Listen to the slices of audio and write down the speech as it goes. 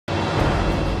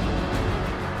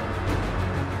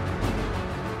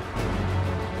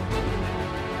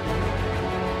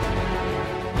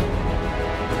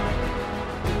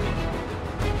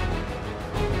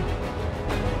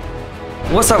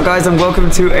What's up guys, and welcome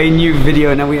to a new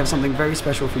video. Now we have something very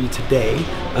special for you today.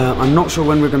 I'm not sure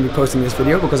when we're going to be posting this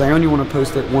video because I only want to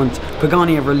post it once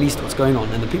Pagani have released what's going on,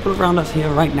 and the people around us here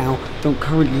right now don't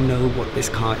currently know what this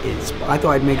car is. But I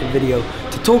thought I'd make a video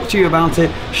to talk to you about it,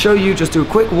 show you, just do a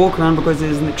quick walk around because it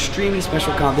is an extremely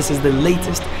special car. This is the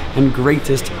latest and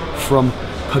greatest from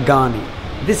Pagani.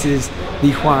 This is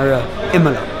the Huayra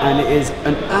IMOLA, and it is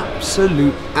an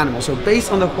absolute animal. So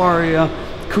based on the Huayra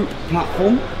coupe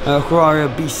platform,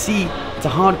 Huayra BC, it's a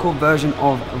hardcore version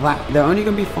of that. There are only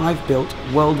going to be 5 built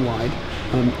worldwide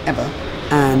ever,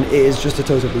 and it is just a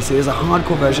total BC. It's a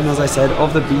hardcore version, as I said,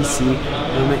 of the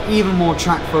BC, even more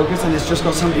track focused, and it's just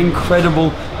got some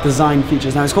incredible design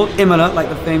features. Now it's called IMOLA, like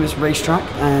the famous racetrack,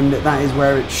 and that is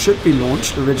where it should be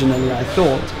launched originally, I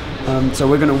thought. So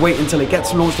we're going to wait until it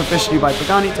gets launched officially by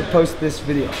Pagani to post this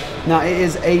video. Now it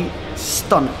is a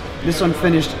stunner. This one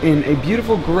finished in a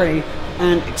beautiful grey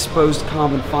and exposed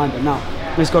carbon fiber. Now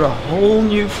it's got a whole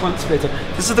new front splitter.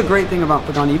 This is the great thing about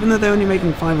Pagani. Even though they're only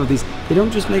making 5 of these, they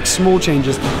don't just make small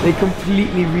changes, they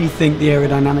completely rethink the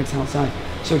aerodynamics outside.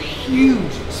 So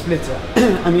huge splitter.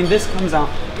 I mean, this comes out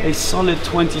a solid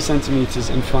 20 centimeters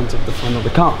in front of the front of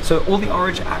the car. So all the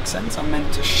orange accents are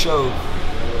meant to show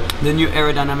the new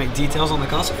aerodynamic details on the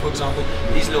car. So for example,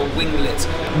 these little winglets,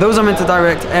 those are meant to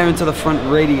direct air into the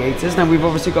front radiators. Now we've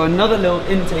obviously got another little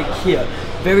intake here,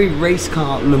 very race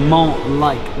car Le Mans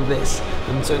like this,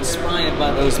 and so inspired by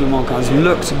those Le Mans cars.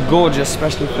 Looks gorgeous,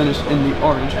 especially finished in the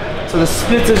orange. So the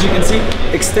splitter, as you can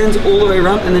see, extends all the way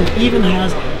around, and then even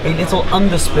has a little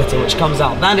under splitter which comes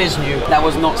out. That is new. That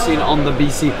was not seen on the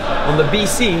BC. On the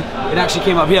BC, it actually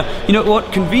came up here. You know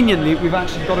what? Conveniently, we've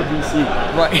actually got a BC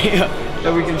right here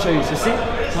that we can show you. So see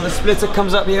how the splitter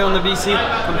comes up here on the BC?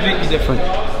 Completely different.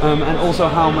 And also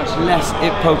how much less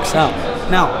it pokes out.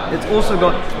 Now, it's also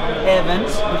got air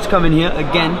vents which come in here,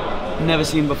 again, never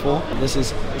seen before. This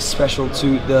is special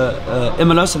to the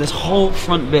IMOLA, so this whole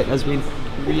front bit has been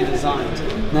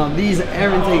redesigned. Now these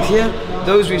air intakes here,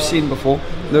 those we've seen before,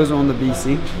 those are on the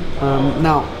BC.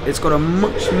 Now it's got a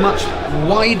much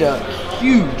wider,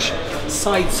 huge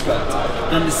side skirt,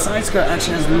 and the side skirt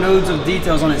actually has loads of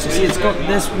details on it. So see, it's got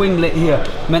this winglet here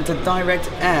meant to direct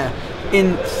air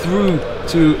in through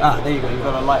to, there you go, you've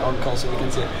got a light on, Cole, so we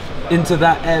can see it, into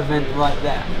that air vent right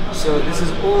there. So this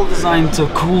is all designed to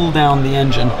cool down the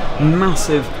engine.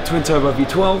 Massive twin turbo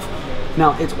V12.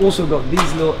 Now it's also got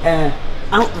these little air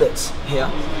outlets here,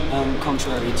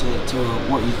 contrary to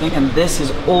what you think, and this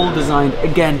is all designed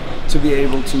again to be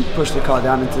able to push the car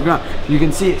down into the ground. You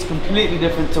can see it's completely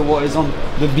different to what is on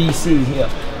the BC here.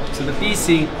 So the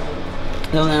BC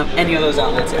doesn't have any of those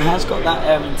outlets. It has got that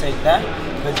air intake there,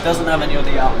 but it doesn't have any of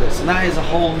the outlets. So that is a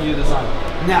whole new design.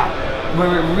 Now,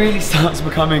 where it really starts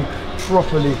becoming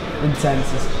properly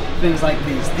intense is things like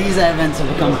these. These air vents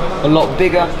have become a lot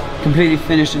bigger, completely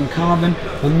finished in carbon,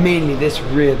 and mainly this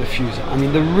rear diffuser. I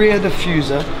mean, the rear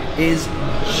diffuser is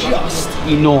just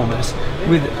enormous,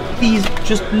 with these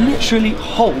just literally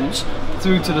holes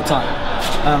through to the tire.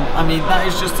 I mean, that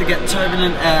is just to get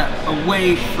turbulent air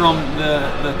away from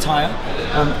the tire,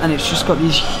 and it's just got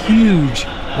these huge,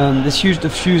 this huge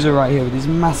diffuser right here with these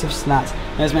massive slats,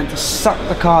 and it's meant to suck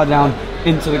the car down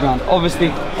into the ground. Obviously,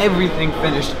 everything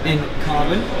finished in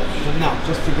carbon. But now,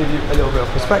 just to give you a little bit of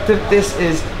perspective, this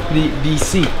is the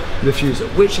BC diffuser,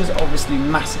 which is obviously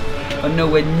massive, but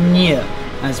nowhere near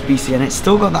as BC, and it's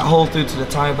still got that hole through to the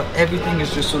tire, but everything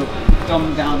is just sort of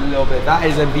dumbed down a little bit. That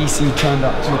is a BC turned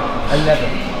up to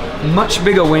 11. Much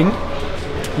bigger wing,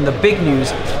 and the big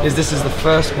news is this is the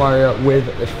first Huayra with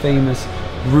the famous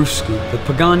roof scoop, the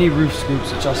Pagani roof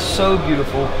scoops, which are so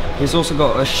beautiful. It's also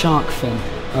got a shark fin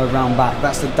around back.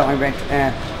 That's the direct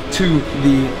air to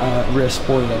the rear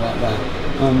spoiler right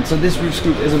there. So this roof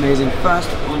scoop is amazing. First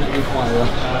on a Huayra,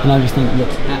 and I just think it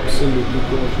looks absolutely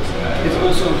gorgeous. It's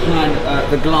also had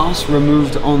the glass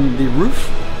removed on the roof.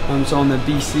 So on the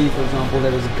BC, for example,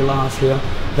 there is glass here.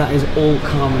 That is all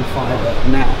carbon fiber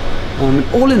now.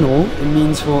 All in all, it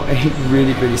means for a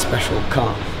really special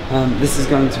car. This is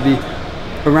going to be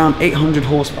around 800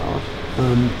 horsepower.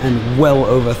 And well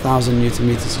over 1,000 Newton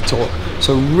meters of torque.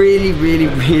 So really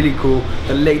cool.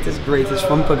 The latest, greatest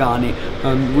from Pagani.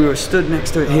 We were stood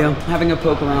next to it here, having a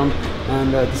poke around,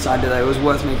 and decided that it was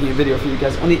worth making a video for you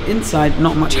guys. On the inside,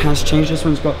 not much has changed. This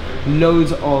one's got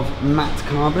loads of matte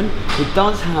carbon. It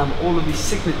does have all of these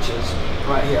signatures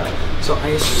right here. So I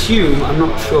assume, I'm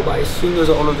not sure, but I assume those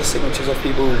are all of the signatures of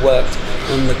people who worked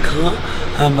on the car.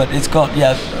 But it's got,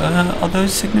 yeah, are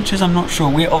those signatures? I'm not sure.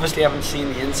 We obviously haven't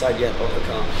seen the inside yet of the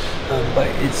car, but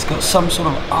it's got some sort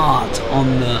of art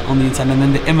on the inside, and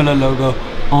then the IMOLA logo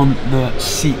on the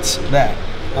seats there.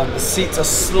 The seats are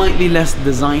slightly less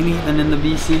designy than in the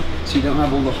VC, so you don't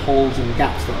have all the holes and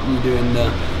gaps that you do in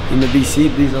the VC.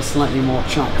 These are slightly more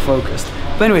track focused.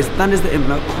 But anyways, that is the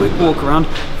IMOLA. Quick walk around.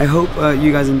 I hope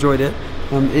you guys enjoyed it.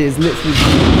 It is literally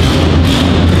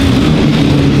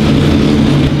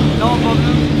no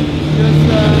problem. Just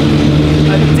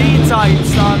a D-type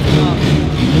starting up.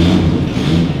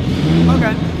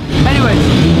 Okay. Anyways,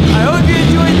 I hope you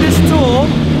enjoyed this tour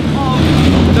of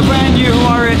the brand new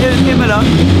IMOLA,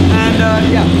 and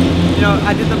yeah, you know,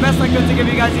 I did the best I could to give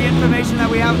you guys the information that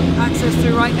we have access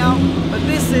to right now. But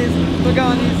this is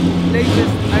Pagani's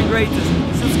latest and greatest.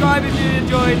 Subscribe if you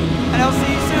enjoyed, and I'll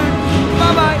see you soon.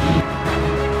 Bye bye.